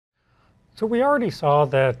So we already saw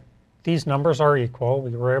that these numbers are equal.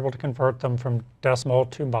 We were able to convert them from decimal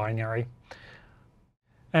to binary.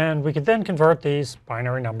 And we could then convert these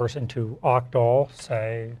binary numbers into octal,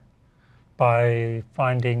 say, by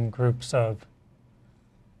finding groups of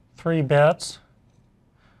 3 bits.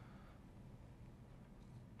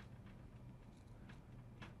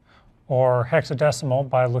 Or hexadecimal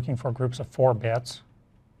by looking for groups of 4 bits.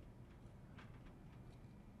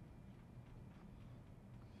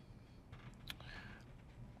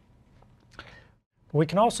 We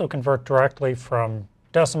can also convert directly from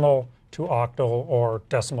decimal to octal or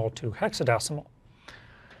decimal to hexadecimal.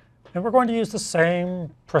 And we're going to use the same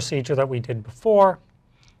procedure that we did before.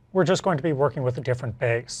 We're just going to be working with a different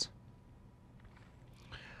base.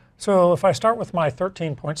 So if I start with my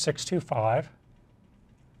 13.625,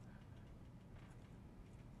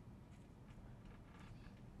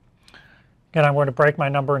 again, I'm going to break my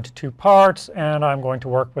number into 2 parts, and I'm going to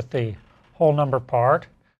work with the whole number part.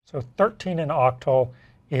 So 13 in octal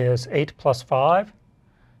is 8 plus 5.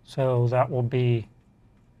 So that will be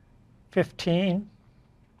 15.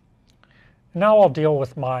 Now I'll deal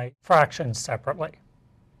with my fractions separately.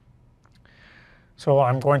 So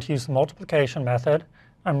I'm going to use the multiplication method.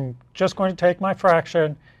 I'm just going to take my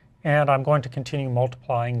fraction, and I'm going to continue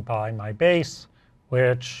multiplying by my base,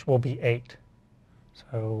 which will be 8.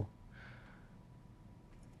 So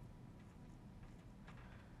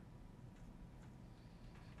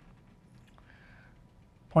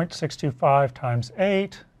 0.625 times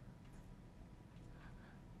 8.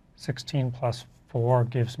 16 plus 4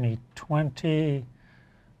 gives me 20.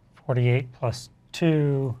 48 plus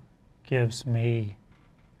 2 gives me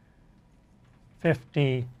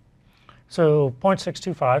 50. So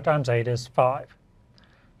 0.625 times 8 is 5.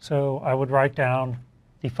 So I would write down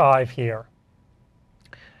the 5 here.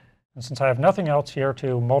 And since I have nothing else here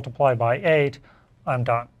to multiply by 8, I'm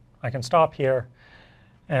done. I can stop here.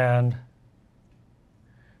 And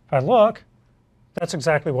if I look, that's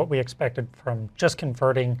exactly what we expected from just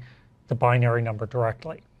converting the binary number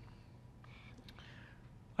directly.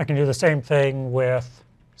 I can do the same thing with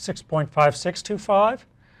 6.5625,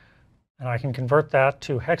 and I can convert that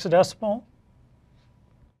to hexadecimal.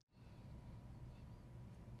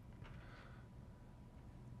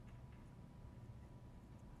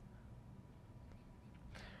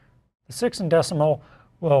 The 6 in decimal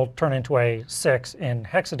will turn into a 6 in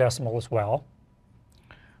hexadecimal as well.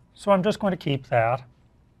 So I'm just going to keep that.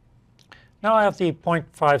 Now I have the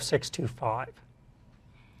 0.5625.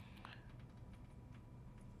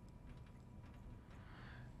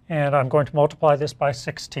 And I'm going to multiply this by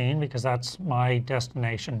 16 because that's my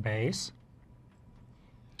destination base.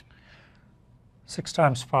 6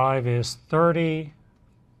 times 5 is 30.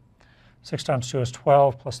 6 times 2 is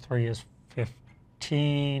 12, plus 3 is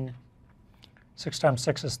 15. 6 times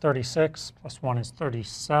 6 is 36, plus 1 is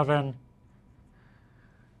 37.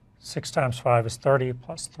 6 times 5 is 30,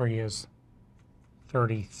 plus 3 is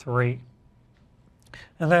 33.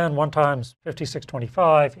 And then 1 times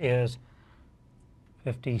 5625 is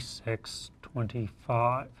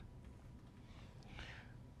 5625.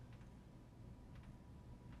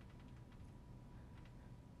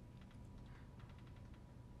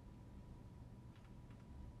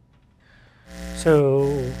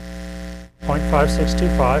 So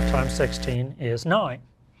 0.5625 times 16 is 9.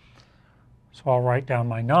 So I'll write down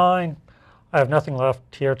my 9. I have nothing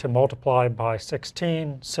left here to multiply by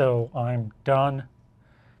 16, so I'm done.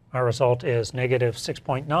 My result is negative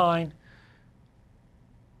 6.9. It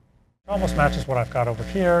almost matches what I've got over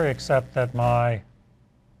here, except that my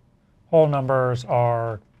whole numbers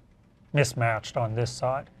are mismatched on this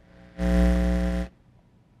side.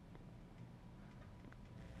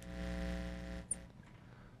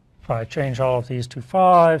 If I change all of these to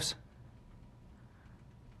 5s,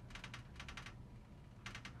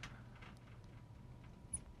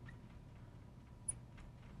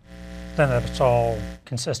 then it's all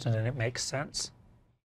consistent and it makes sense.